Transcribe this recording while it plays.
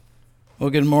Well,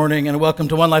 good morning and welcome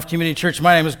to One Life Community Church.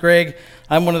 My name is Greg.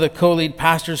 I'm one of the co-lead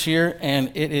pastors here,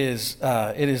 and it is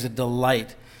a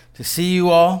delight to see you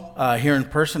all here in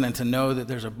person and to know that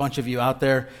there's a bunch of you out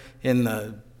there in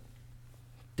the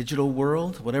digital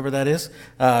world, whatever that is.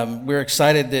 We're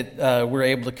excited that we're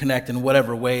able to connect in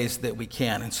whatever ways that we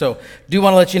can. And so do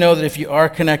want to let you know that if you are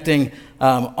connecting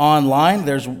online,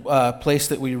 there's a place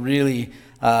that we really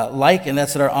and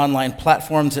that's at our online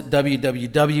platforms at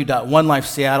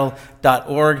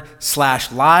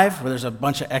www.onelifeseattle.org/live, where there's a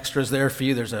bunch of extras there for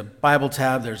you. There's a Bible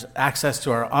tab, there's access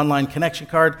to our online connection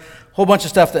card, a whole bunch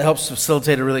of stuff that helps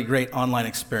facilitate a really great online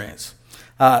experience.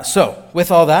 So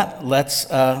with all that, let's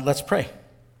pray.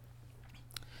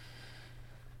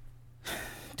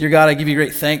 Dear God, I give you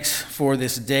great thanks for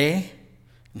this day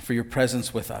and for your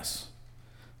presence with us.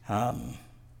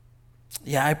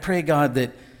 I pray, God,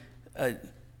 that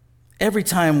every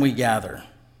time we gather,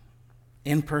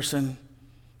 in person,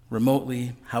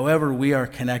 remotely, however we are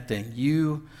connecting,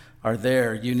 you are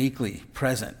there uniquely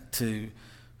present to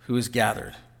who is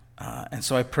gathered. And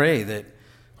so I pray that,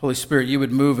 Holy Spirit, you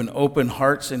would move and open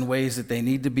hearts in ways that they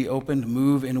need to be opened,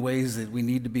 move in ways that we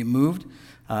need to be moved,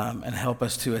 and help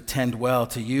us to attend well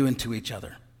to you and to each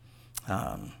other.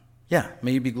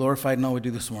 May you be glorified in all we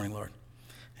do this morning, Lord.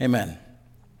 Amen.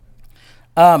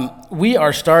 We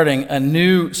are starting a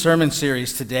new sermon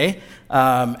series today,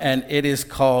 and it is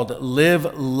called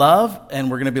Live Love, and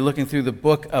we're going to be looking through the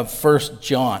book of 1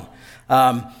 John.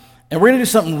 And we're going to do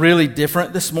something really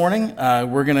different this morning.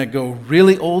 We're going to go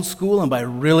really old school, and by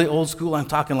really old school, I'm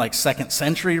talking like 2nd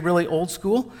century really old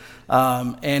school.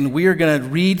 And we are going to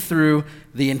read through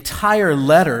the entire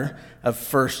letter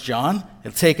of 1 John.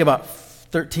 It'll take about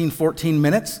 13, 14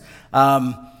 minutes,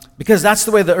 because that's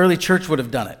the way the early church would have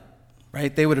done it.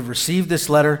 Right? They would have received this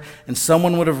letter, and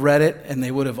someone would have read it, and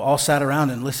they would have all sat around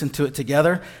and listened to it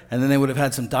together, and then they would have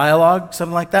had some dialogue,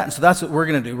 something like that. And so that's what we're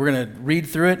going to do. We're going to read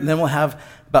through it, and then we'll have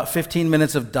about 15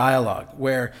 minutes of dialogue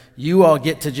where you all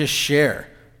get to just share.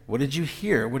 What did you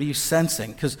hear? What are you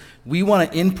sensing? Because we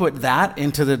want to input that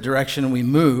into the direction we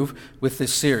move with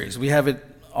this series. We have it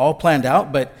all planned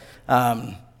out, but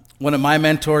one of my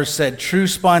mentors said true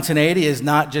spontaneity is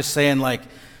not just saying like,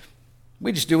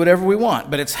 we just do whatever we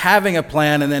want, but it's having a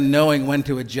plan and then knowing when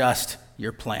to adjust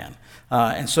your plan.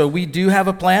 And so we do have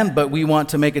a plan, but we want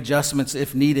to make adjustments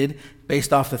if needed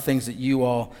based off the things that you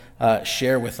all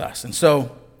share with us. And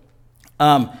so,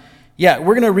 we're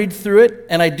going to read through it,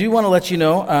 and I do want to let you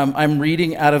know I'm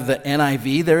reading out of the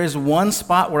NIV. There is one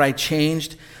spot where I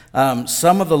changed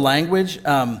some of the language.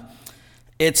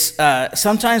 It's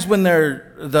sometimes when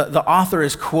the author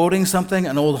is quoting something,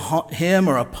 an old hymn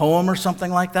or a poem or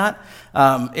something like that,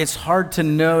 it's hard to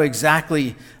know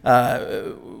exactly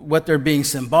what they're being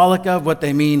symbolic of, what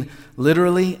they mean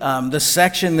literally. The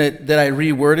section that I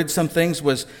reworded some things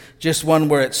was just one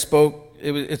where it spoke.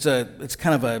 It's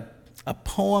kind of a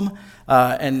poem,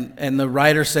 and the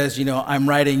writer says, I'm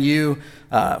writing you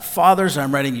fathers,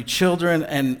 I'm writing you children,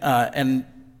 and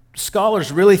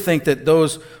scholars really think that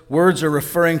those words are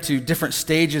referring to different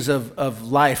stages of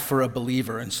life for a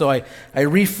believer. And so I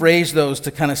rephrase those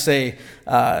to kind of say,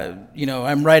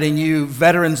 I'm writing you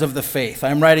veterans of the faith.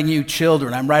 I'm writing you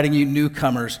children. I'm writing you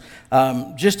newcomers,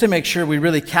 just to make sure we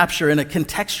really capture in a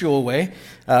contextual way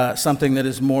something that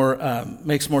is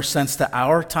makes more sense to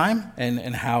our time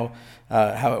and how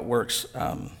it works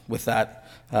with that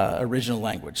original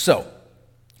language. So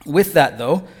with that,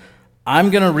 though,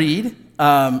 I'm going to read.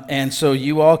 And so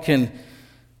you all can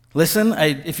listen.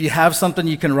 If you have something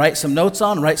you can write some notes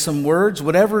on, write some words,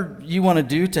 whatever you want to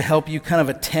do to help you kind of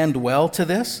attend well to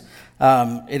this.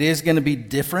 It is going to be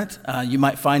different. You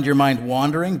might find your mind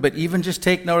wandering, but even just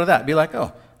take note of that. Be like,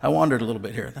 oh, I wandered a little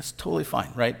bit here. That's totally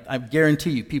fine, right? I guarantee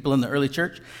you, people in the early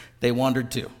church, they wandered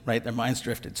too, right? Their minds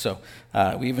drifted. So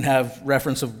we even have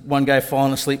reference of one guy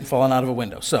falling asleep and falling out of a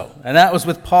window. And that was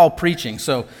with Paul preaching.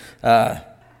 So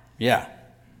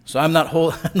So I'm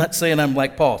not saying I'm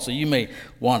like Paul, so you may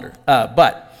wander.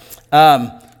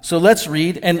 So let's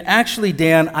read. And actually,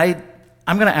 Dan,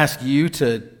 I'm going to ask you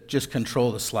to just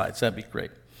control the slides. That'd be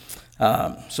great.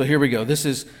 So here we go. This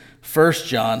is 1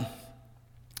 John.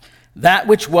 That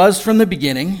which was from the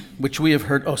beginning, which we have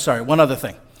heard. Oh, sorry, one other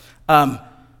thing.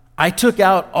 I took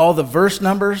out all the verse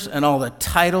numbers and all the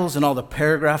titles and all the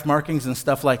paragraph markings and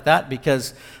stuff like that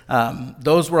because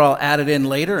those were all added in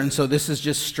later, and so this is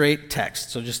just straight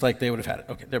text, so just like they would have had it.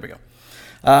 Okay, there we go.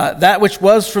 That which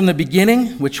was from the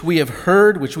beginning, which we have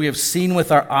heard, which we have seen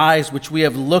with our eyes, which we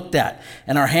have looked at,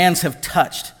 and our hands have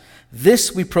touched.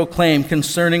 This we proclaim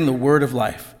concerning the word of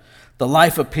life. The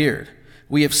life appeared.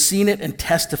 We have seen it and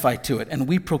testify to it, and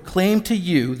we proclaim to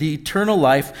you the eternal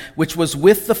life which was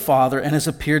with the Father and has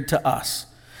appeared to us.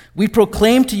 We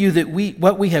proclaim to you that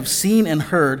what we have seen and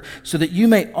heard, so that you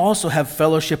may also have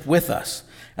fellowship with us.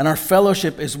 And our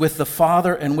fellowship is with the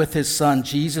Father and with his Son,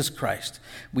 Jesus Christ.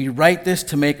 We write this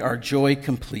to make our joy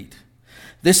complete.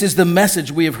 This is the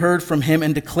message we have heard from him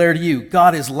and declare to you.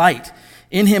 God is light.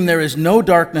 In him there is no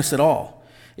darkness at all.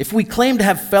 If we claim to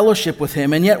have fellowship with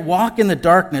him and yet walk in the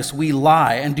darkness, we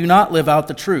lie and do not live out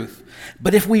the truth.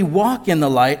 But if we walk in the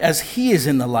light as he is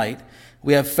in the light,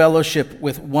 we have fellowship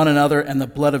with one another, and the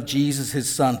blood of Jesus, his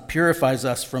Son, purifies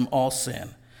us from all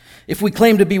sin. If we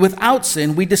claim to be without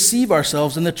sin, we deceive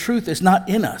ourselves, and the truth is not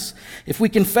in us. If we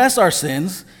confess our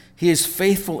sins, he is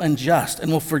faithful and just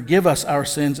and will forgive us our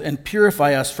sins and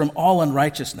purify us from all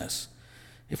unrighteousness.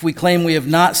 If we claim we have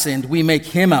not sinned, we make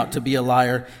him out to be a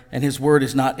liar, and his word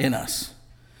is not in us.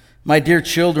 My dear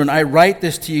children, I write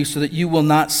this to you so that you will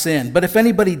not sin. But if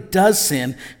anybody does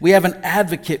sin, we have an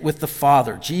advocate with the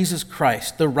Father, Jesus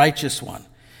Christ, the righteous one.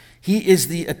 He is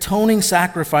the atoning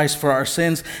sacrifice for our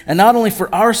sins, and not only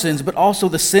for our sins, but also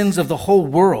the sins of the whole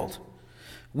world.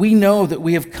 We know that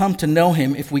we have come to know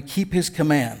him if we keep his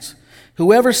commands.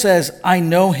 Whoever says, I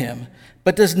know him,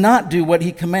 but does not do what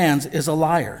he commands is a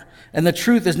liar, and the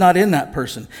truth is not in that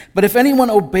person. But if anyone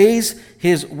obeys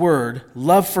his word,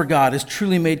 love for God is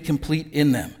truly made complete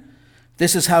in them.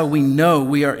 This is how we know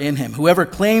we are in him. Whoever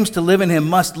claims to live in him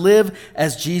must live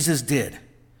as Jesus did.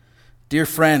 Dear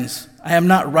friends, I am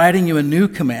not writing you a new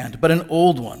command, but an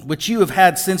old one, which you have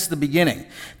had since the beginning.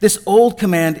 This old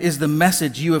command is the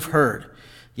message you have heard.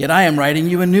 Yet I am writing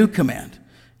you a new command.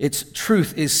 Its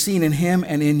truth is seen in him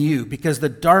and in you, because the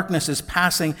darkness is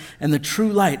passing and the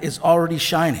true light is already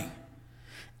shining.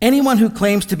 Anyone who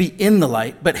claims to be in the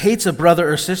light but hates a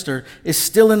brother or sister is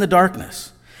still in the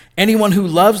darkness. Anyone who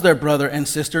loves their brother and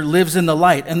sister lives in the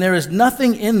light, and there is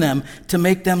nothing in them to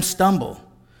make them stumble.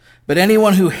 But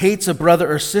anyone who hates a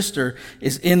brother or sister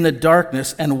is in the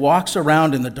darkness and walks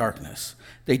around in the darkness.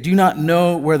 They do not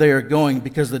know where they are going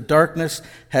because the darkness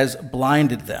has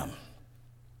blinded them.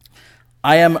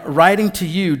 I am writing to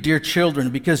you, dear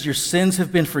children, because your sins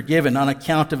have been forgiven on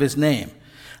account of his name.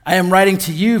 I am writing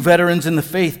to you, veterans in the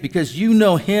faith, because you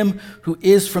know him who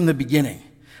is from the beginning.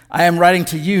 I am writing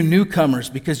to you,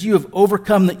 newcomers, because you have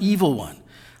overcome the evil one.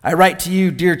 I write to you,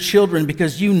 dear children,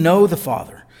 because you know the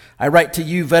Father. I write to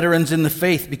you, veterans in the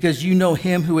faith, because you know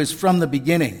him who is from the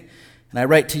beginning. And I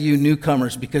write to you,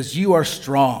 newcomers, because you are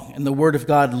strong, and the word of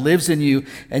God lives in you,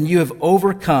 and you have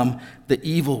overcome the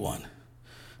evil one.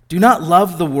 Do not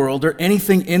love the world or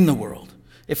anything in the world.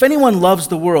 If anyone loves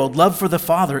the world, love for the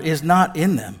Father is not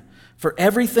in them. For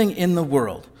everything in the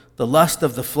world, the lust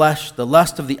of the flesh, the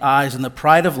lust of the eyes, and the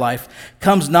pride of life,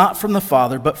 comes not from the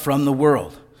Father, but from the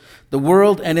world. The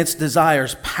world and its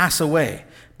desires pass away,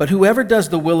 but whoever does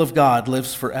the will of God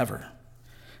lives forever.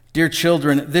 Dear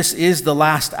children, this is the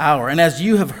last hour, and as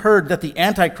you have heard that the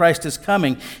Antichrist is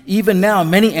coming, even now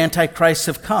many Antichrists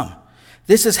have come.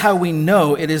 This is how we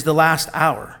know it is the last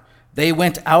hour. They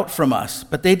went out from us,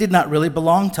 but they did not really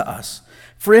belong to us.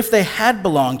 For if they had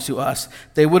belonged to us,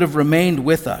 they would have remained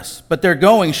with us. But their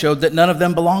going showed that none of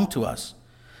them belonged to us.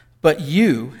 But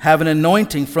you have an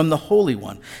anointing from the Holy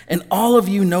One, and all of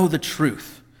you know the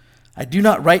truth. I do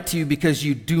not write to you because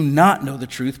you do not know the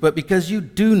truth, but because you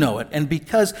do know it, and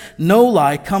because no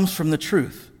lie comes from the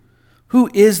truth. Who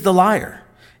is the liar?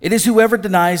 It is whoever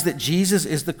denies that Jesus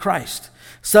is the Christ.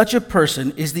 Such a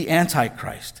person is the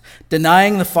Antichrist,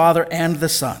 denying the Father and the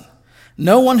Son.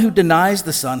 No one who denies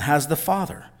the Son has the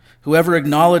Father. Whoever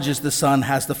acknowledges the Son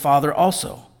has the Father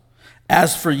also.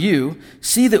 As for you,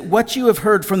 see that what you have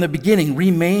heard from the beginning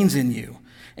remains in you.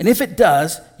 And if it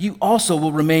does, you also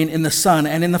will remain in the Son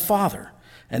and in the Father.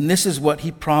 And this is what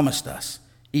he promised us,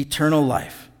 eternal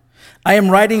life. I am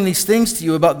writing these things to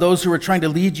you about those who are trying to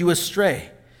lead you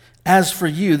astray. As for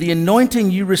you, the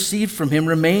anointing you received from him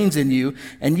remains in you,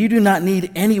 and you do not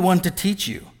need anyone to teach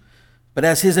you. But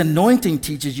as his anointing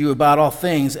teaches you about all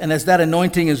things, and as that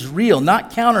anointing is real, not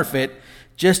counterfeit,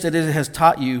 just as it has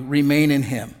taught you, remain in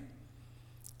him.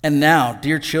 And now,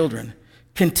 dear children,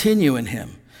 continue in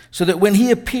him, so that when he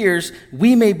appears,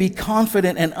 we may be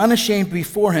confident and unashamed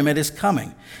before him at his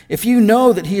coming. If you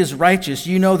know that he is righteous,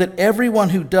 you know that everyone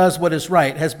who does what is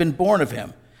right has been born of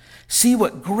him. See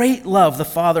what great love the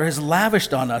Father has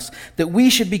lavished on us, that we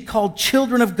should be called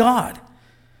children of God.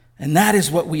 And that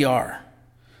is what we are.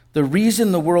 The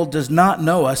reason the world does not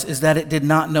know us is that it did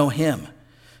not know him.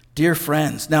 Dear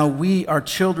friends, now we are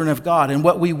children of God, and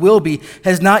what we will be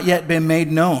has not yet been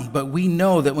made known. But we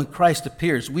know that when Christ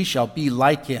appears, we shall be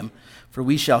like him, for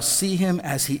we shall see him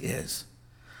as he is.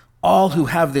 All who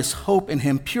have this hope in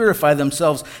him purify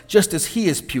themselves just as he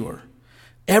is pure.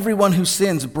 Everyone who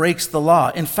sins breaks the law.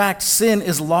 In fact, sin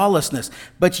is lawlessness.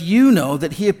 But you know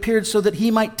that he appeared so that he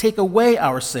might take away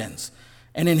our sins,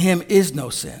 and in him is no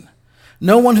sin.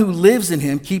 No one who lives in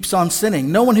him keeps on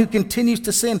sinning. No one who continues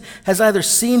to sin has either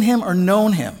seen him or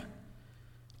known him.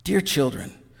 Dear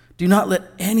children, do not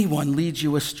let anyone lead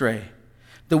you astray.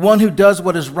 The one who does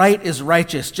what is right is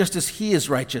righteous, just as he is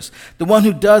righteous. The one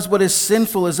who does what is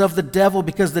sinful is of the devil,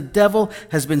 because the devil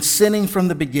has been sinning from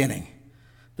the beginning.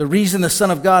 The reason the Son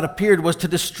of God appeared was to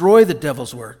destroy the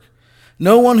devil's work.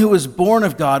 No one who is born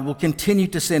of God will continue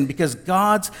to sin, because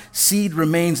God's seed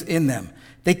remains in them.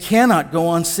 They cannot go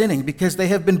on sinning because they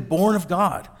have been born of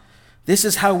God. This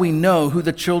is how we know who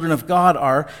the children of God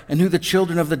are and who the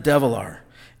children of the devil are.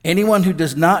 Anyone who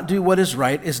does not do what is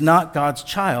right is not God's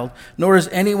child, nor is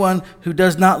anyone who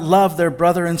does not love their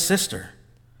brother and sister.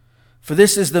 For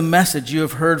this is the message you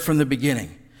have heard from the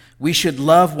beginning. We should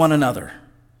love one another.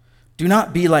 Do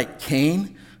not be like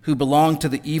Cain, who belonged to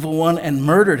the evil one and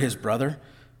murdered his brother.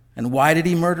 And why did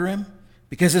he murder him?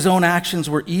 Because his own actions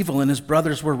were evil and his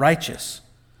brothers were righteous.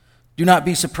 Do not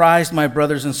be surprised, my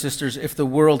brothers and sisters, if the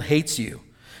world hates you.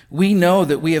 We know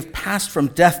that we have passed from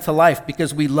death to life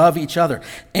because we love each other.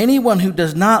 Anyone who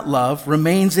does not love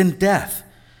remains in death.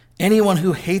 Anyone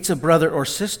who hates a brother or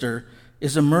sister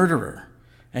is a murderer.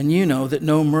 And you know that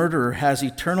no murderer has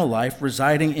eternal life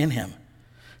residing in him.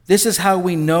 This is how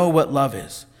we know what love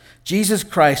is. Jesus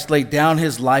Christ laid down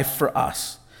his life for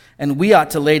us, and we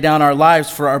ought to lay down our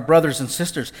lives for our brothers and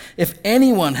sisters. If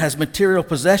anyone has material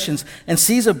possessions and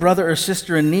sees a brother or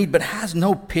sister in need but has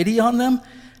no pity on them,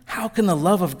 how can the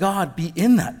love of God be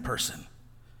in that person?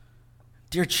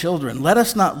 Dear children, let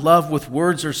us not love with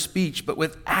words or speech, but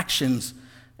with actions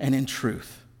and in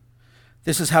truth.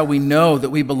 This is how we know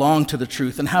that we belong to the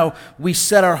truth and how we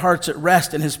set our hearts at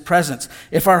rest in his presence.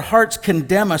 If our hearts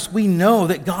condemn us, we know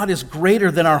that God is greater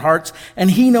than our hearts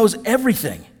and he knows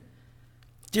everything.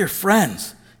 Dear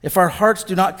friends, if our hearts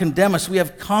do not condemn us, we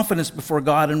have confidence before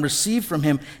God and receive from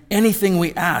him anything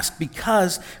we ask,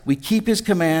 because we keep his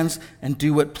commands and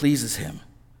do what pleases him.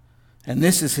 And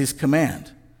this is his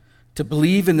command: to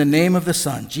believe in the name of the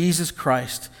Son, Jesus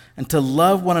Christ, and to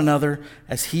love one another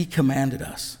as he commanded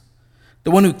us.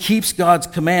 The one who keeps God's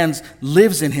commands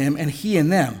lives in him and he in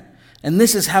them. And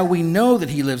this is how we know that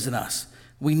he lives in us.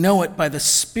 We know it by the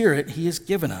Spirit he has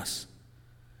given us.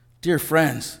 Dear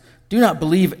friends, do not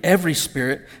believe every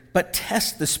spirit, but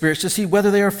test the spirits to see whether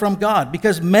they are from God,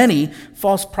 because many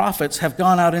false prophets have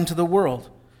gone out into the world.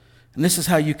 And this is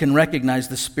how you can recognize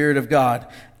the Spirit of God.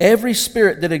 Every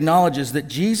spirit that acknowledges that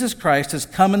Jesus Christ has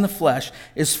come in the flesh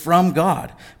is from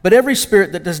God. But every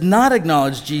spirit that does not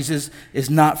acknowledge Jesus is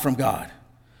not from God.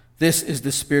 This is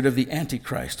the spirit of the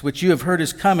Antichrist, which you have heard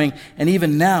is coming, and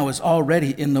even now is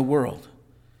already in the world.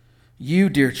 You,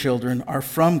 dear children, are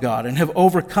from God and have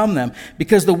overcome them,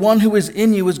 because the one who is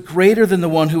in you is greater than the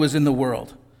one who is in the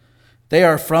world. They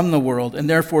are from the world and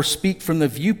therefore speak from the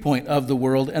viewpoint of the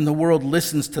world, and the world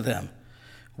listens to them.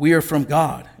 We are from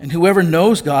God, and whoever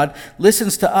knows God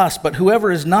listens to us, but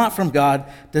whoever is not from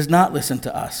God does not listen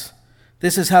to us.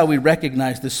 This is how we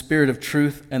recognize the spirit of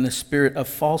truth and the spirit of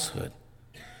falsehood.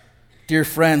 Dear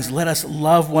friends, let us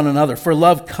love one another, for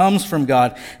love comes from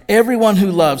God. Everyone who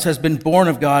loves has been born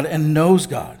of God and knows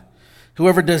God.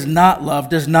 Whoever does not love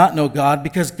does not know God,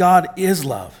 because God is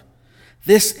love.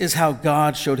 This is how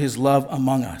God showed his love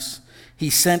among us. He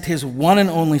sent his one and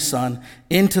only Son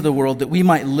into the world that we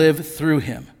might live through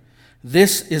him.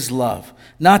 This is love.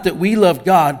 Not that we loved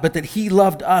God, but that he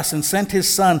loved us and sent his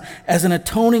Son as an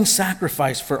atoning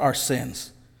sacrifice for our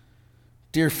sins.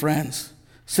 Dear friends,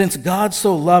 since God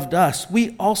so loved us,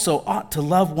 we also ought to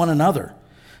love one another.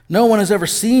 No one has ever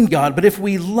seen God, but if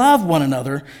we love one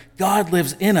another, God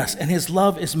lives in us, and his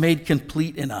love is made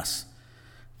complete in us.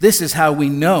 This is how we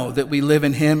know that we live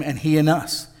in him and he in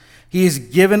us. He has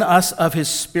given us of his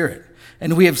Spirit,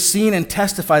 and we have seen and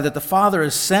testified that the Father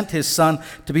has sent his Son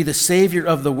to be the Savior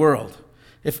of the world.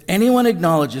 If anyone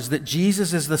acknowledges that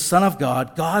Jesus is the Son of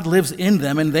God, God lives in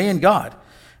them and they in God.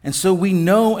 And so we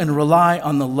know and rely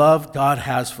on the love God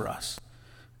has for us.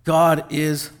 God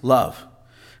is love.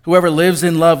 Whoever lives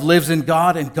in love lives in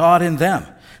God and God in them.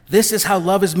 This is how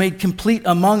love is made complete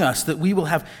among us,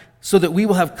 so that we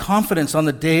will have confidence on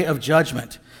the day of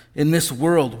judgment. In this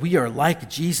world, we are like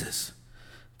Jesus.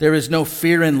 There is no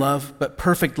fear in love, but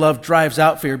perfect love drives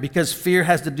out fear, because fear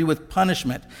has to do with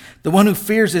punishment. The one who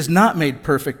fears is not made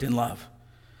perfect in love.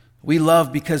 We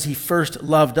love because he first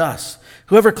loved us.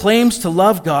 Whoever claims to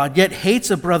love God, yet hates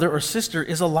a brother or sister,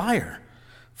 is a liar.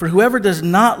 For whoever does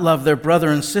not love their brother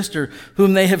and sister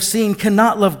whom they have seen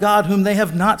cannot love God whom they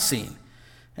have not seen.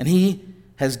 And he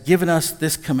has given us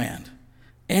this command: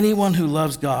 anyone who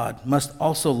loves God must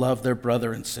also love their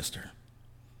brother and sister.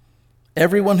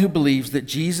 Everyone who believes that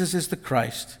Jesus the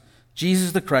Christ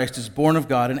is born of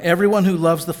God, and everyone who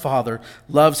loves the Father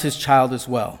loves his child as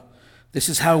well. This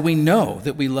is how we know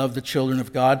that we love the children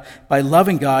of God, by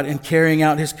loving God and carrying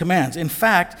out his commands. In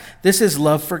fact, this is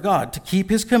love for God, to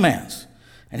keep his commands.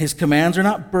 And his commands are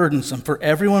not burdensome, for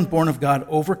everyone born of God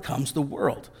overcomes the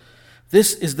world.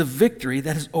 This is the victory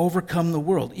that has overcome the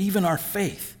world, even our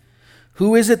faith.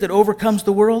 Who is it that overcomes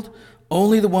the world?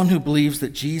 Only the one who believes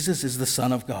that Jesus is the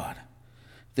Son of God.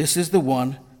 This is the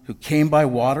one who came by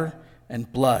water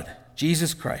and blood,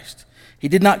 Jesus Christ. He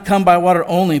did not come by water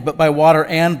only, but by water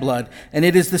and blood. And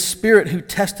it is the Spirit who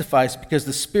testifies, because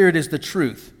the Spirit is the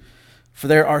truth. For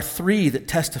there are three that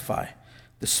testify: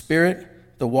 the Spirit,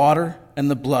 the water, and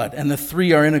the blood. And the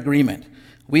three are in agreement.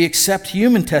 We accept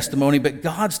human testimony, but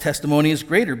God's testimony is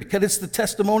greater, because it's the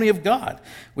testimony of God,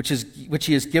 which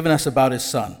he has given us about his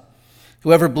Son.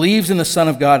 Whoever believes in the Son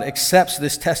of God accepts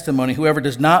this testimony. Whoever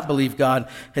does not believe God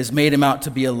has made him out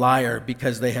to be a liar,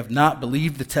 because they have not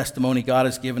believed the testimony God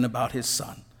has given about his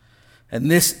Son. And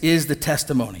this is the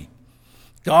testimony: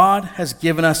 God has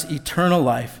given us eternal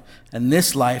life, and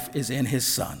this life is in his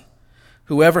Son.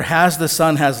 Whoever has the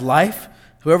Son has life.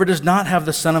 Whoever does not have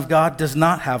the Son of God does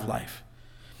not have life.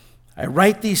 I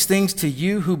write these things to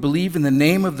you who believe in the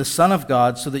name of the Son of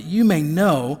God, so that you may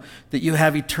know that you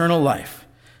have eternal life.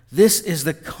 This is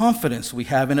the confidence we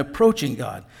have in approaching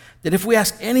God, that if we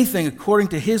ask anything according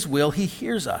to his will, he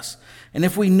hears us. And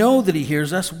if we know that he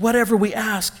hears us, whatever we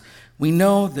ask, we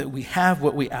know that we have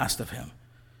what we asked of him.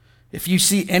 If you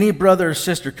see any brother or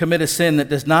sister commit a sin that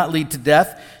does not lead to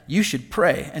death, you should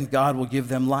pray, and God will give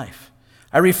them life.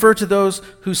 I refer to those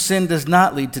whose sin does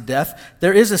not lead to death.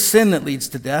 There is a sin that leads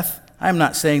to death. I'm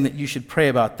not saying that you should pray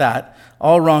about that.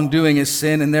 All wrongdoing is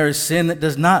sin, and there is sin that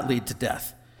does not lead to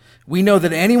death. We know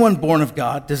that anyone born of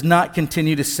God does not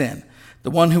continue to sin.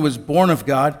 The one who is born of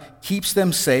God keeps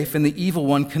them safe, and the evil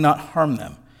one cannot harm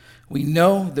them. We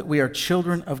know that we are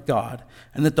children of God,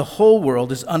 and that the whole world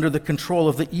is under the control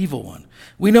of the evil one.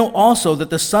 We know also that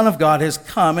the Son of God has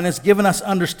come and has given us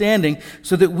understanding,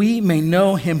 so that we may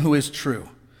know him who is true.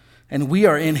 And we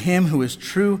are in him who is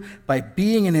true by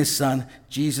being in his Son,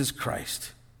 Jesus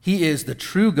Christ. He is the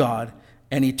true God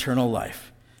and eternal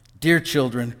life. Dear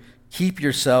children, keep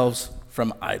yourselves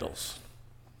from idols.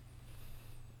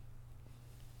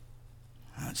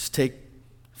 Just take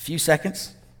a few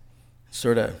seconds,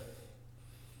 sort of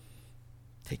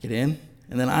take it in,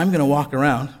 and then I'm going to walk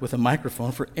around with a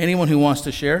microphone for anyone who wants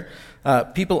to share.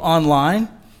 People online,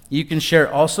 you can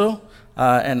share also,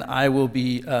 and I will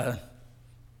be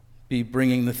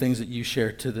bringing the things that you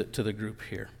share to the group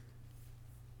here.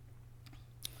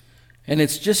 And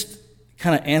it's just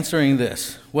kind of answering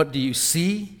this: what do you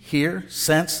see, hear,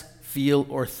 sense, feel,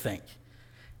 or think?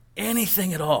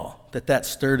 Anything at all that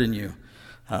stirred in you.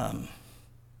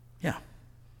 Yeah.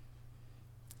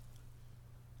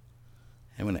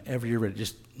 And whenever you're ready,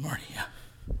 just, Marty, yeah.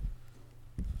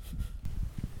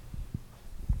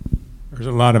 There's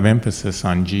a lot of emphasis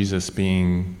on Jesus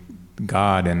being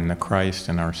God and the Christ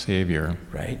and our Savior.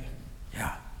 Right?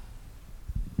 Yeah.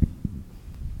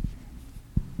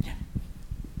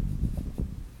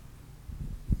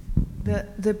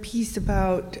 The piece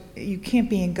about you can't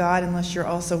be in God unless you're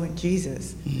also in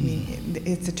Jesus. I mean,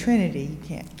 it's a trinity.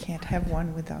 You can't have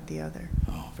one without the other.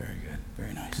 Oh, very good.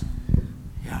 Very nice.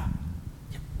 Yeah.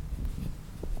 Yep.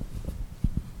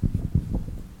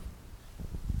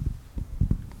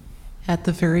 At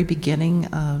the very beginning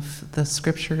of the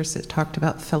scriptures, it talked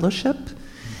about fellowship,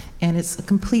 and it's a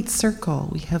complete circle.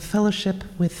 We have fellowship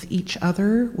with each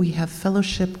other. We have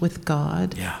fellowship with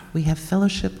God. Yeah. We have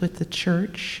fellowship with the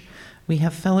church. We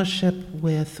have fellowship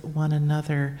with one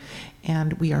another,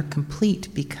 and we are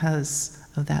complete because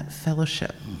of that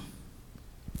fellowship.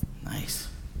 Nice.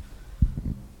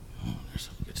 Oh, there's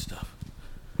some good stuff.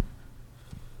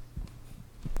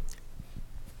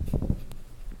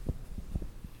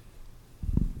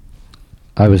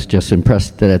 I was just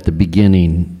impressed that at the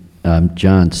beginning,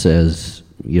 John says,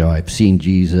 I've seen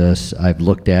Jesus, I've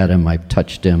looked at him, I've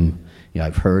touched him,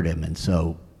 I've heard him, and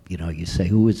so you say,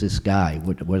 who is this guy?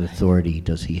 What authority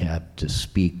does he have to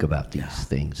speak about these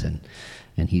things?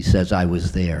 And he says, I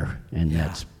was there, and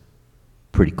that's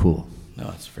pretty cool. No,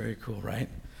 it's very cool, right?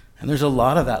 And there's a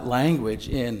lot of that language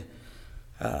in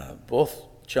both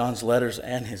John's letters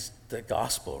and the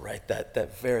gospel, right?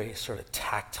 That very sort of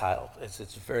tactile,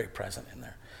 it's very present in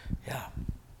there. Yeah.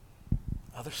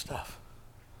 Other stuff.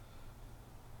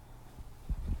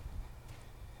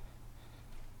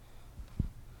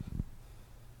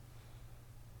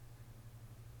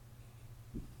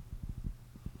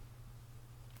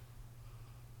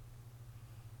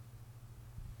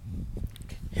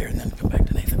 here and then come back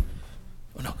to Nathan.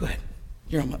 Oh, no, go ahead.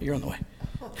 You're on the way.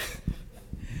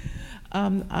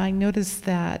 I noticed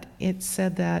that it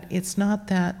said that it's not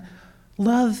that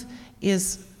love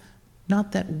is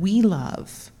not that we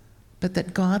love, but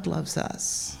that God loves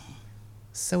us.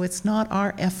 So it's not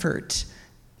our effort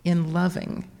in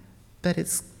loving, but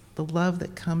it's the love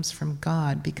that comes from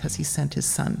God because he sent his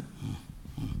son.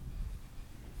 I'm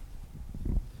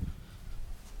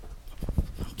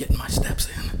getting my steps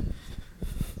in.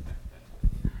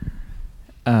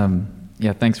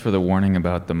 Yeah, thanks for the warning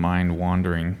about the mind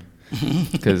wandering,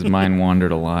 because mine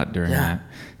wandered a lot during that.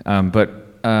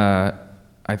 But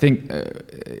I think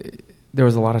there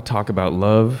was a lot of talk about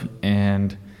love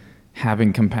and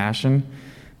having compassion,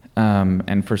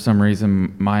 and for some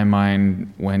reason my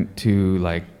mind went to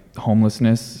like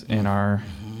homelessness in our,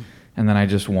 and then I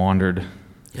just wandered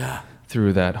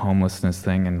through that homelessness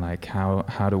thing, and like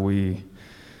how do we,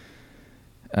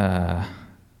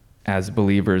 as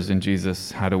believers in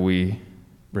Jesus, how do we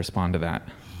respond to that?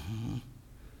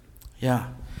 Yeah,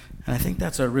 and I think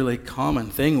that's a really common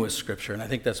thing with Scripture, and I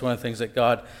think that's one of the things that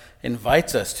God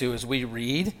invites us to. As we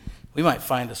read, we might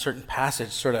find a certain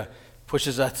passage sort of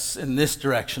pushes us in this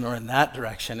direction or in that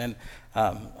direction, and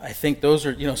I think those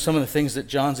are, some of the things that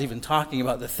John's even talking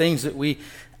about, the things that we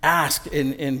ask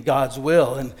in God's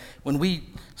will. And when we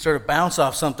sort of bounce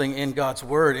off something in God's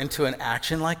word into an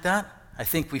action like that, I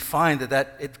think we find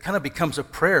that it kind of becomes a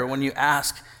prayer when you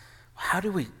ask,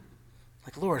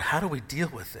 Lord, how do we deal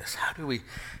with this?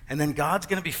 And then God's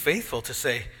going to be faithful to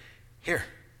say, here,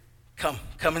 come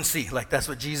and see. Like that's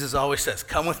what Jesus always says,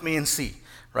 come with me and see,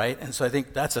 right? And so I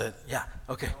think that's okay. I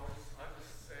was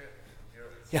saying,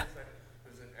 Yeah.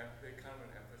 There's a big common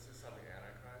emphasis on the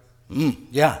Antichrist.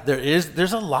 Yeah,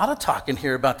 there's a lot of talk in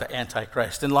here about the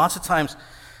Antichrist, and lots of times,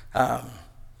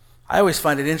 I always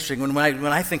find it interesting when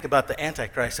I think about the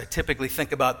Antichrist, I typically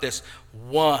think about this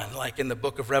one, like in the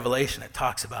book of Revelation,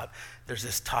 there's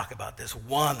this talk about this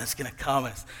one that's going to come,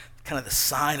 and it's kind of the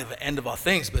sign of the end of all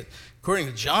things. But according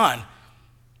to John,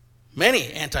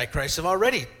 many Antichrists have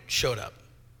already showed up,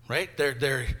 right?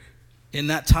 They're in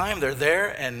that time, they're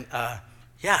there, and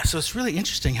so it's really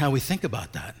interesting how we think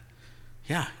about that.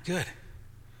 Yeah, good.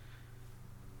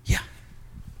 Yeah.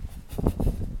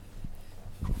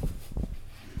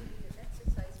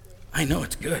 I know,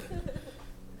 it's good.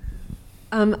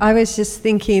 I was just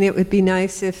thinking it would be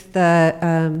nice if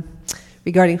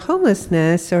regarding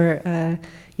homelessness or,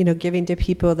 giving to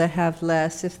people that have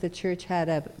less, if the church had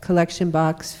a collection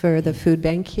box for the food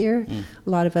bank here. A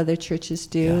lot of other churches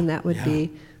do, and that would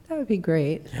be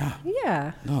great. Yeah.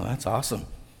 Yeah. No, that's awesome.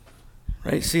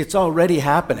 Right? See, it's already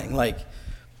happening. Like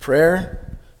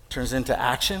prayer turns into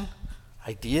action,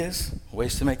 ideas,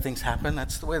 ways to make things happen.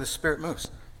 That's the way the Spirit moves.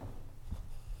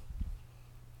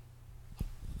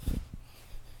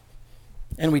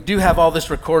 And we do have all this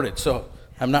recorded, so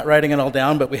I'm not writing it all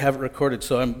down, but we have it recorded,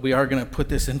 so we are going to put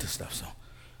this into stuff. So,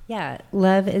 yeah,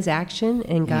 love is action,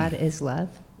 and God is love,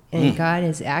 and God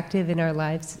is active in our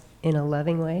lives in a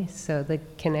loving way. So the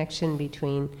connection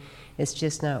between it's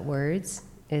just not words;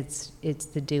 it's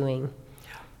the doing,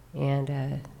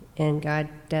 and God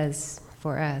does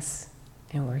for us,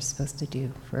 and we're supposed to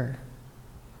do for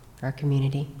our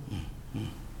community.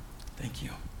 Thank you.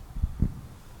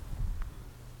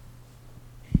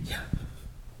 Yeah.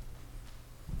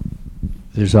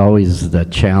 There's always the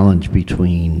challenge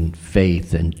between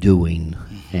faith and doing,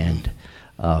 and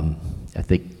I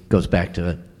think it goes back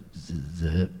to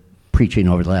the preaching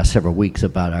over the last several weeks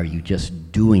about, are you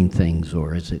just doing things,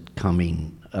 or is it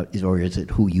coming, or is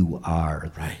it who you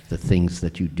are, right? The things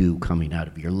that you do coming out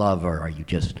of your love, or are you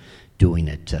just doing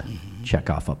it to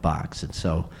check off a box? And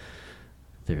so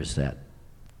there's that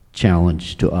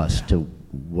challenge to us to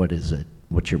what is it,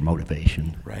 what's your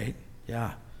motivation? Right,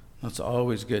 yeah. It's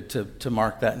always good to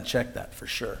mark that and check that for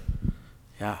sure.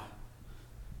 Yeah.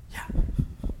 Yeah.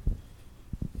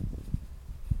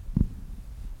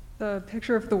 The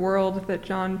picture of the world that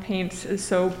John paints is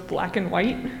so black and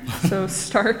white, so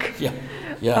stark.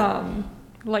 Yeah.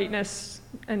 Lightness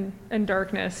and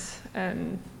darkness,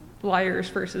 and liars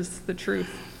versus the truth.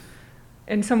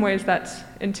 In some ways that's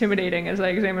intimidating as I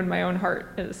examine my own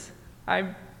heart, is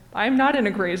I'm not in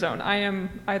a gray zone. I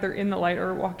am either in the light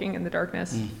or walking in the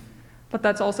darkness. But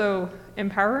that's also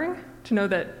empowering to know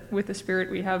that with the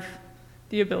Spirit we have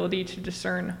the ability to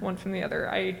discern one from the other.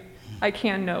 I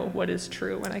can know what is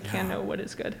true, and I can know what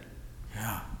is good.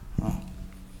 Yeah. Oh,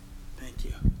 thank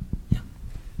you. Yeah.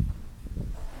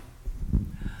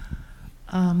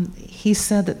 He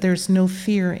said that there's no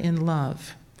fear in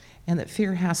love, and that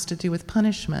fear has to do with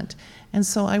punishment. And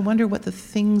so I wonder what the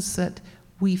things that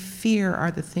we fear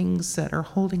are the things that are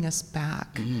holding us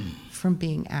back from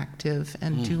being active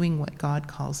and doing what God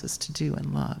calls us to do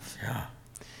in love. Yeah.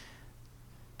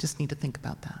 Just need to think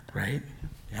about that. Right?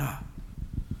 Yeah.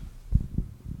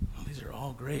 Well, these are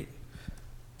all great.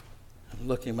 I'm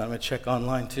looking, but I'm going to check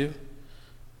online too.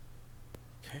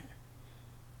 Okay.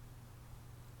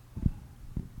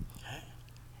 Okay.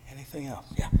 Anything else?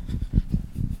 Yeah.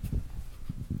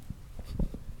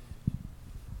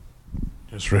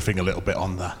 Just riffing a little bit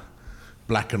on the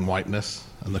black and whiteness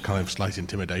and the kind of slight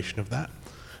intimidation of that.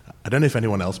 I don't know if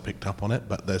anyone else picked up on it,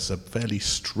 but there's a fairly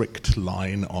strict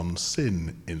line on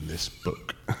sin in this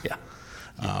book. Yeah.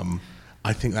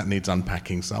 I think that needs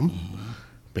unpacking some,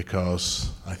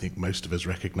 because I think most of us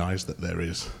recognize that there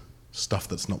is stuff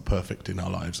that's not perfect in our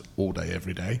lives all day,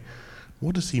 every day.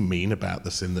 What does he mean about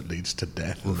the sin that leads to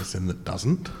death and the sin that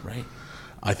doesn't? Right.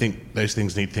 I think those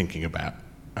things need thinking about,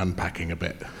 unpacking a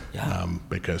bit,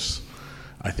 because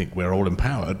I think we're all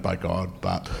empowered by God,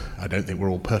 but I don't think we're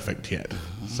all perfect yet.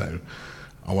 So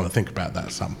I want to think about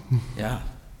that some. Yeah.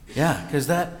 Yeah, because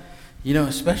that,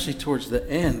 especially towards the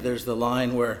end, there's the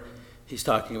line where he's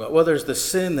talking about, well, there's the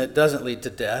sin that doesn't lead to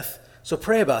death, so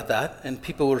pray about that, and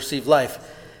people will receive life.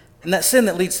 And that sin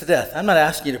that leads to death, I'm not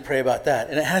asking you to pray about that.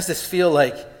 And it has this feel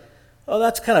like, oh,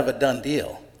 that's kind of a done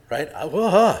deal, right? I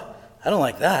don't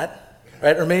like that.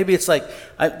 Right? Or maybe it's like,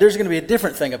 there's going to be a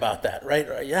different thing about that, right?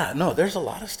 Or, yeah, no, there's a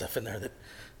lot of stuff in there that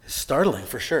is startling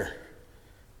for sure.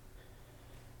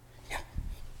 Yeah.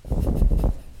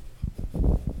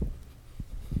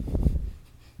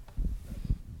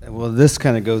 Well, this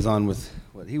kind of goes on with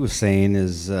what he was saying,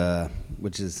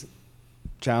 which is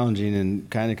challenging and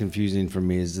kind of confusing for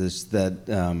me, is this, that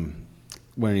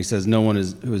when he says no one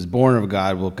who is born of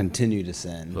God will continue to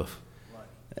sin. Oof.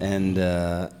 And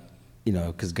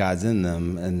because God's in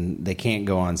them, and they can't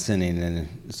go on sinning,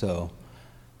 and so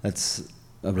that's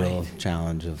a real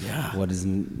challenge of what is.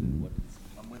 I'm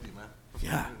with you, man.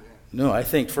 Yeah. No, I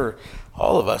think for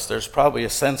all of us, there's probably a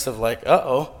sense of like,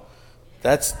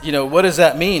 that's, what does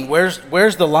that mean?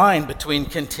 Where's the line between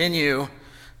continue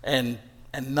and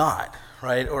not,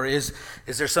 right? Or is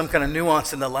there some kind of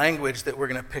nuance in the language that we're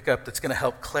going to pick up that's going to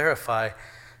help clarify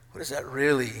what does that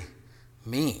really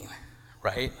mean,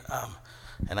 right?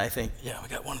 And I think, we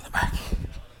got one in the back.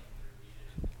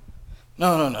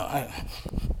 No.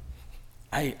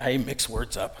 I mix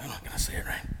words up. I'm not going to say it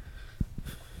right.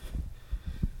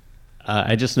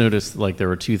 I just noticed like there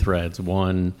were two threads,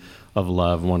 one of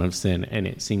love, one of sin, and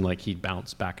it seemed like he'd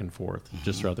bounce back and forth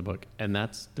just throughout the book. And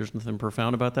there's nothing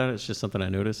profound about that. It's just something I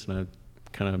noticed, and it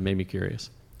kind of made me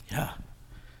curious.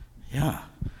 Yeah.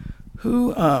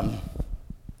 Who,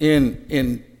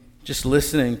 in just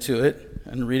listening to it,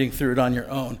 and reading through it on your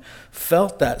own,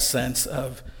 felt that sense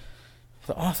of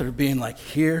the author being like,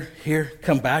 here,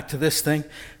 come back to this thing.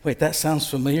 Wait, that sounds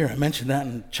familiar. I mentioned that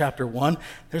in chapter 1.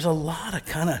 There's a lot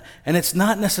of and it's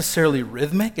not necessarily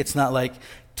rhythmic. It's not like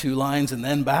 2 lines and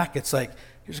then back. It's like,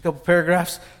 here's a couple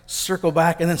paragraphs, circle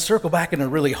back, and then circle back in a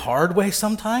really hard way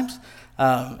sometimes,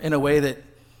 in a way that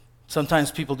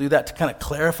sometimes people do that to kind of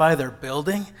clarify their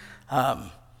building.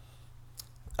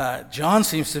 John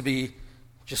seems to be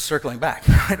just circling back,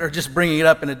 right? Or just bringing it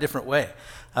up in a different way.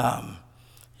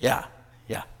 Yeah.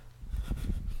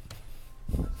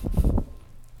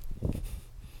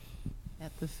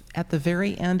 At the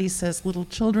very end, he says, little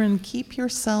children, keep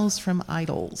yourselves from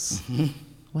idols.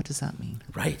 What does that mean?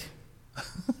 Right.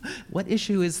 What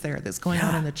issue is there that's going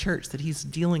on in the church that he's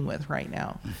dealing with right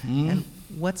now? And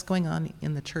what's going on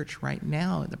in the church right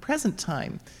now, in the present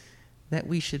time, that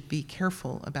we should be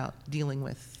careful about dealing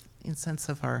with in sense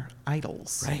of our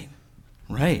idols?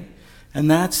 Right.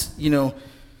 And that's,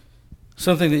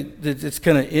 something that's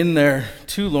kind of in there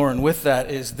too, Lauren, with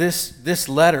that is this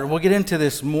letter. We'll get into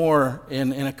this more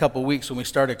in a couple weeks when we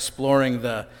start exploring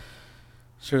the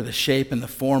sort of the shape and the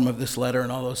form of this letter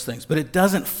and all those things. But it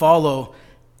doesn't follow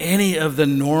any of the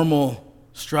normal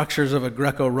structures of a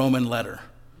Greco-Roman letter,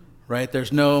 right?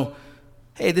 There's no,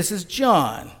 hey, this is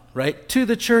John, right, to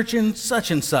the church in such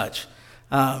and such.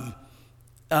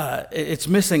 It's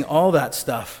missing all that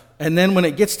stuff. And then when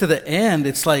it gets to the end,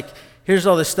 it's like, here's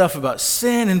all this stuff about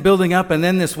sin and building up, and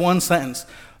then this one sentence,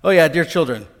 oh yeah, dear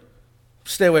children,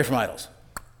 stay away from idols.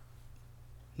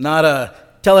 Not a,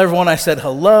 tell everyone I said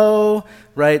hello,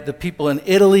 right? The people in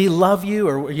Italy love you,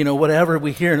 or whatever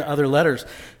we hear in other letters.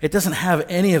 It doesn't have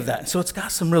any of that. So it's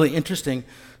got some really interesting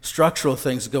structural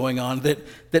things going on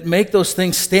that make those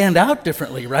things stand out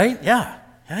differently, right? Yeah.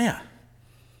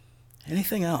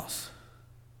 Anything else?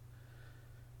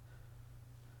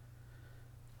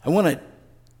 I want to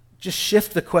just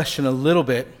shift the question a little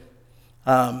bit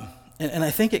and and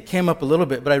I think it came up a little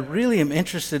bit, but I really am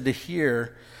interested to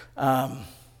hear how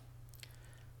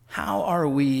are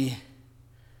we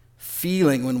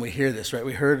feeling when we hear this, right?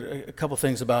 We heard a couple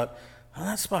things about, oh,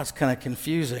 that spot's kind of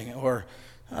confusing, or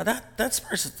oh, that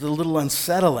spot's a little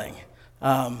unsettling.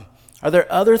 Are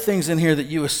there other things in here that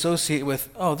you associate with,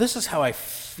 oh, this is how I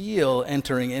feel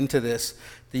entering into this,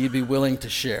 that you'd be willing to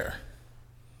share?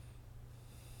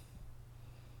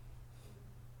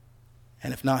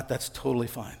 And if not, that's totally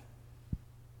fine.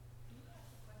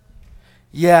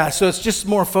 Yeah, so it's just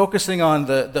more focusing on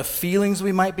the feelings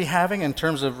we might be having in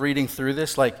terms of reading through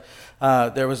this. Like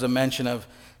there was a mention of,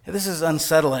 hey, this is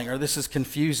unsettling, or this is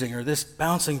confusing, or this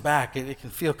bouncing back. It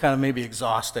can feel kind of maybe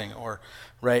exhausting, or,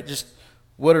 right? Just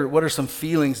what are some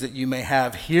feelings that you may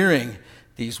have hearing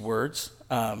these words?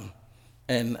 So I'm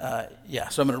going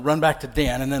to run back to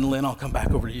Dan, and then Lynn, I'll come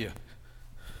back over to you.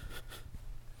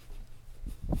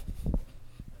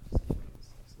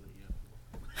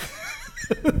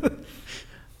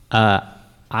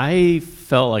 I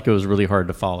felt like it was really hard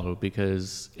to follow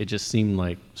because it just seemed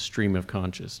like stream of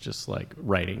conscious, just like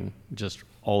writing just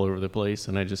all over the place.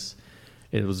 And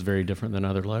it was very different than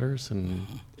other letters. And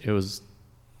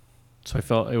so I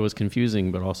felt it was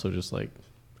confusing, but also just like,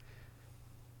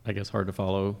 I guess, hard to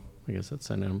follow. I guess that's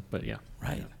synonym, but yeah.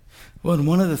 Right. Yeah. Well, and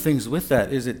one of the things with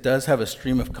that is it does have a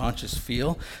stream of conscious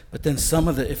feel, but then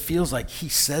it feels like he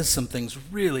says some things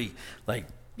really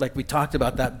like we talked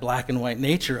about, that black and white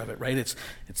nature of it, right? It's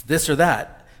this or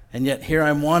that, and yet here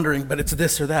I'm wandering, but it's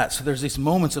this or that. So there's these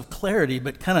moments of clarity,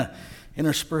 but kind of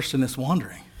interspersed in this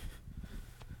wandering.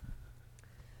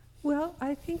 Well,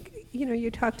 I think, you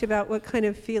talked about what kind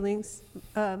of feelings.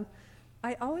 I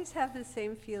always have the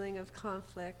same feeling of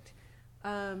conflict,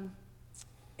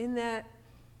 in that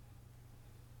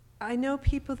I know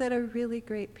people that are really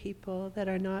great people that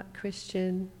are not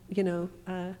Christian,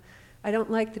 I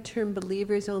don't like the term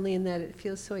believers only in that it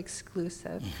feels so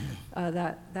exclusive.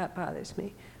 That bothers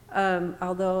me.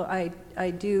 Although I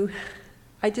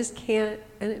just can't,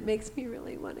 and it makes me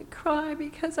really want to cry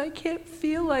because I can't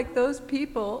feel like those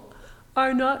people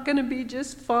are not going to be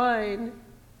just fine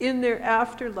in their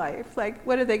afterlife. Like,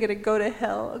 what are they going to go to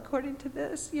hell according to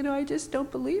this? I just don't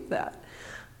believe that.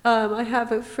 I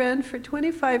have a friend for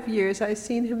 25 years. I've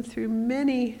seen him through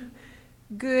many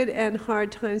good and hard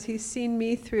times. He's seen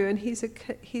me through, and he's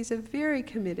a very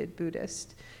committed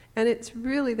Buddhist, and it's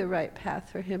really the right path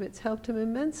for him. It's helped him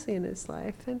immensely in his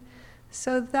life, and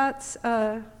so that's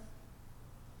I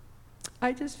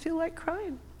just feel like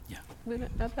crying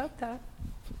about that.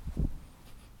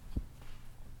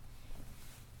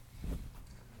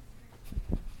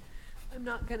 I'm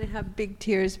not going to have big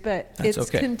tears, but That's it's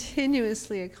okay.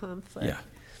 Continuously a conflict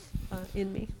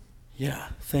in me. Yeah,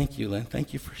 thank you, Lynn.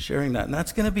 Thank you for sharing that. And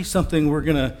that's going to be something we're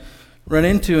going to run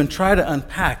into and try to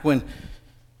unpack. When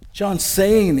John's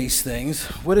saying these things,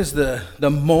 what is the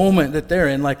moment that they're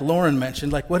in, like Lauren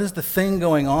mentioned, like what is the thing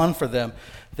going on for them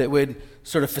that would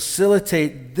sort of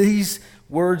facilitate these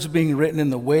words being written in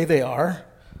the way they are?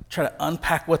 Try to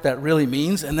unpack what that really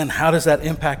means, and then how does that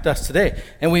impact us today?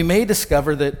 And we may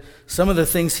discover that some of the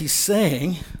things he's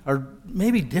saying are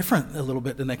maybe different a little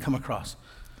bit than they come across.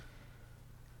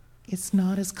 It's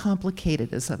not as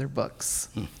complicated as other books.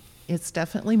 It's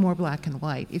definitely more black and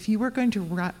white. If you were going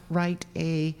to write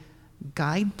a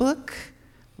guidebook,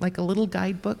 like a little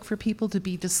guidebook for people to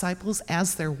be disciples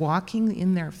as they're walking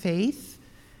in their faith,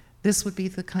 this would be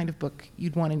the kind of book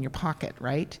you'd want in your pocket,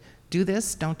 right? Do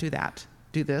this, don't do that.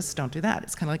 Do this, don't do that.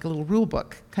 It's kind of like a little rule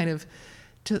book, kind of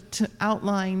to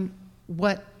outline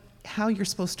how you're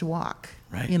supposed to walk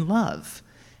in love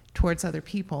towards other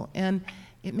people. And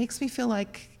it makes me feel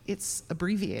like it's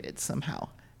abbreviated somehow,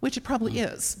 which it probably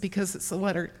is, because it's a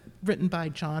letter written by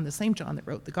John, the same John that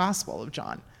wrote the Gospel of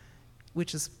John,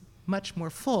 which is much more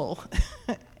full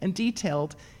and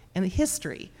detailed in the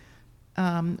history.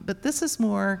 But this is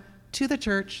more to the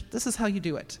church, this is how you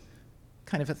do it,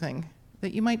 kind of a thing,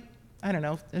 that you might, I don't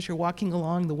know, as you're walking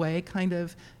along the way, kind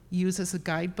of use as a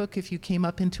guidebook if you came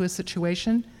up into a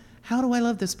situation. How do I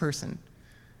love this person?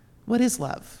 What is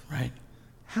love? Right.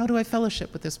 How do I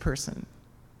fellowship with this person?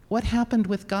 What happened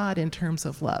with God in terms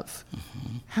of love?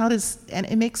 And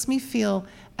it makes me feel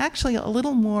actually a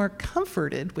little more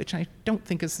comforted, which I don't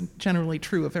think is generally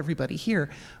true of everybody here,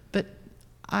 but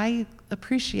I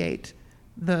appreciate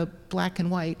the black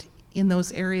and white in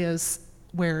those areas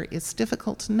where it's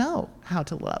difficult to know how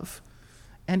to love.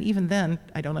 And even then,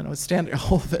 I don't understand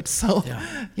all of it, so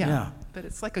yeah. But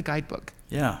it's like a guidebook.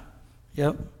 Yeah,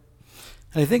 yep.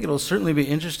 And I think it'll certainly be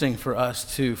interesting for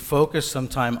us to focus some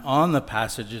time on the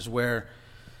passages where,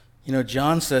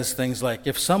 John says things like,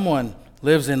 if someone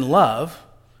lives in love,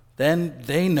 then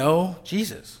they know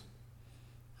Jesus,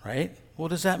 right? What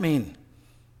does that mean?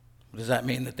 Does that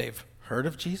mean that they've heard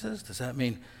of Jesus? Does that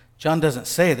mean, John doesn't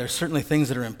say, there's certainly things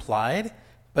that are implied,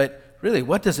 but really,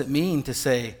 what does it mean to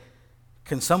say,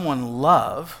 can someone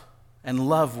love and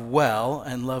love well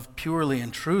and love purely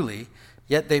and truly,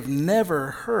 yet they've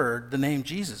never heard the name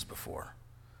Jesus before?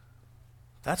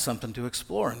 That's something to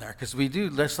explore in there, because we do,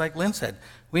 just like Lynn said,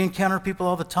 we encounter people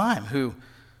all the time who,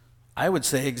 I would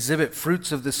say, exhibit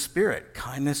fruits of the Spirit: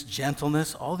 kindness,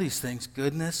 gentleness, all these things,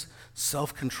 goodness,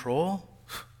 self-control.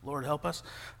 Lord help us.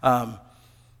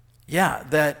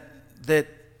 That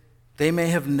they may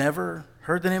have never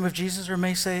heard the name of Jesus, or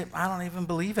may say, I don't even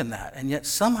believe in that. And yet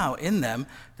somehow in them,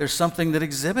 there's something that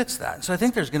exhibits that. And so I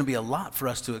think there's going to be a lot for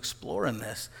us to explore in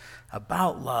this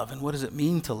about love and what does it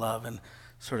mean to love and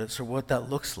sort of what that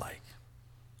looks like.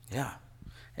 Yeah.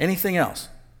 Anything else?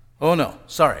 Oh, no.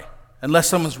 Sorry. Unless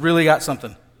someone's really got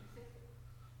something.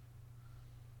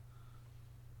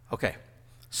 Okay.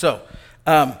 So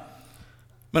I'm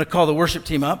going to call the worship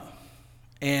team up,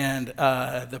 and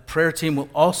the prayer team will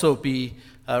also be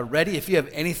ready if you have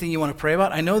anything you want to pray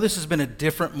about. I know this has been a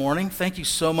different morning. Thank you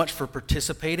so much for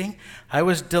participating. I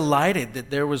was delighted that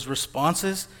there was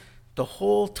responses the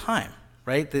whole time,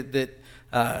 right?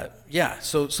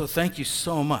 So thank you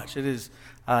so much. It is,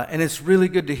 and it's really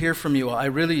good to hear from you all. I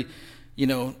really,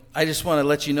 I just want to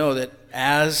let you know that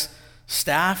as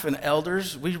staff and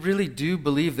elders, we really do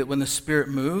believe that when the Spirit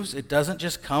moves, it doesn't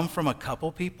just come from a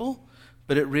couple people,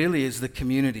 but it really is the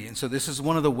community. And so this is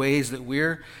one of the ways that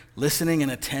we're listening and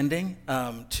attending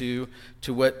to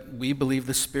what we believe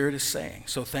the Spirit is saying.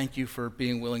 So thank you for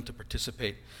being willing to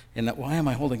participate in that. Why am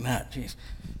I holding that? Jeez.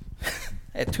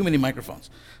 I had too many microphones.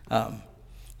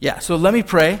 So let me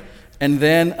pray, and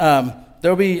then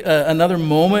there'll be another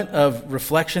moment of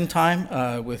reflection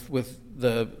time with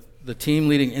the team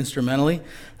leading instrumentally,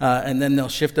 and then they'll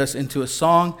shift us into a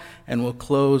song, and we'll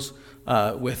close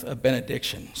with a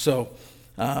benediction. So,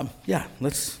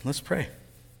 let's pray.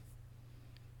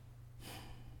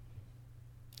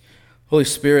 Holy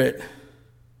Spirit,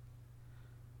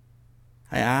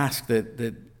 I ask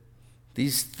that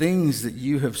these things that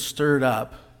you have stirred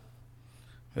up,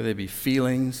 whether they be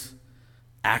feelings,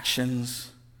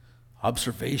 actions,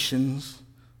 observations,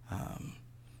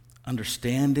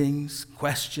 understandings,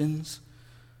 questions,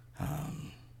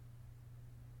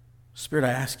 Spirit,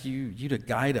 I ask you to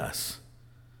guide us.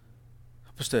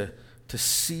 Help us to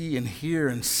see and hear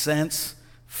and sense,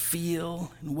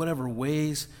 feel in whatever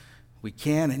ways we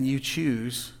can and you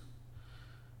choose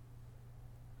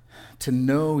to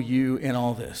know you in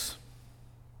all this.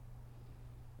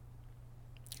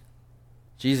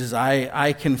 Jesus,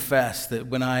 I confess that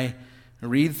when I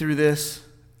read through this,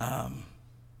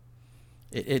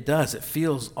 it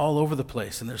feels all over the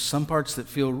place. And there's some parts that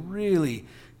feel really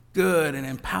good and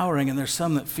empowering, and there's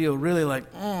some that feel really like,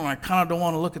 I kind of don't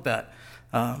want to look at that.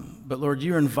 But Lord,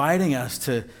 you're inviting us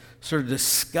to sort of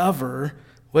discover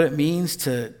what it means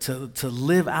to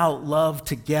live out love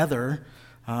together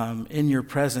in your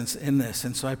presence in this.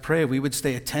 And so I pray we would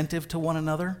stay attentive to one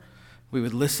another. We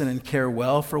would listen and care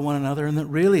well for one another, and that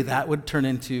really that would turn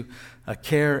into a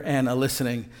care and a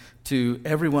listening to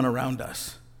everyone around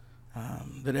us.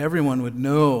 That everyone would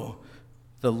know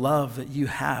the love that you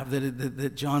have,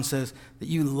 that John says that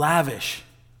you lavish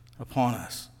upon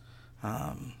us.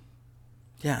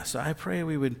 So I pray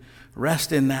we would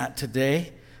rest in that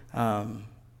today, and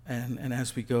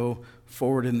as we go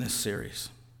forward in this series.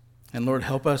 And Lord,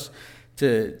 help us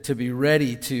to be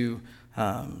ready to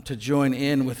join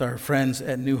in with our friends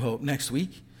at New Hope next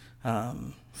week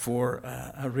for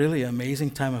a really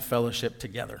amazing time of fellowship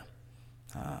together.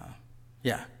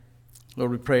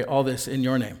 Lord, we pray all this in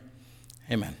your name.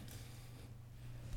 Amen.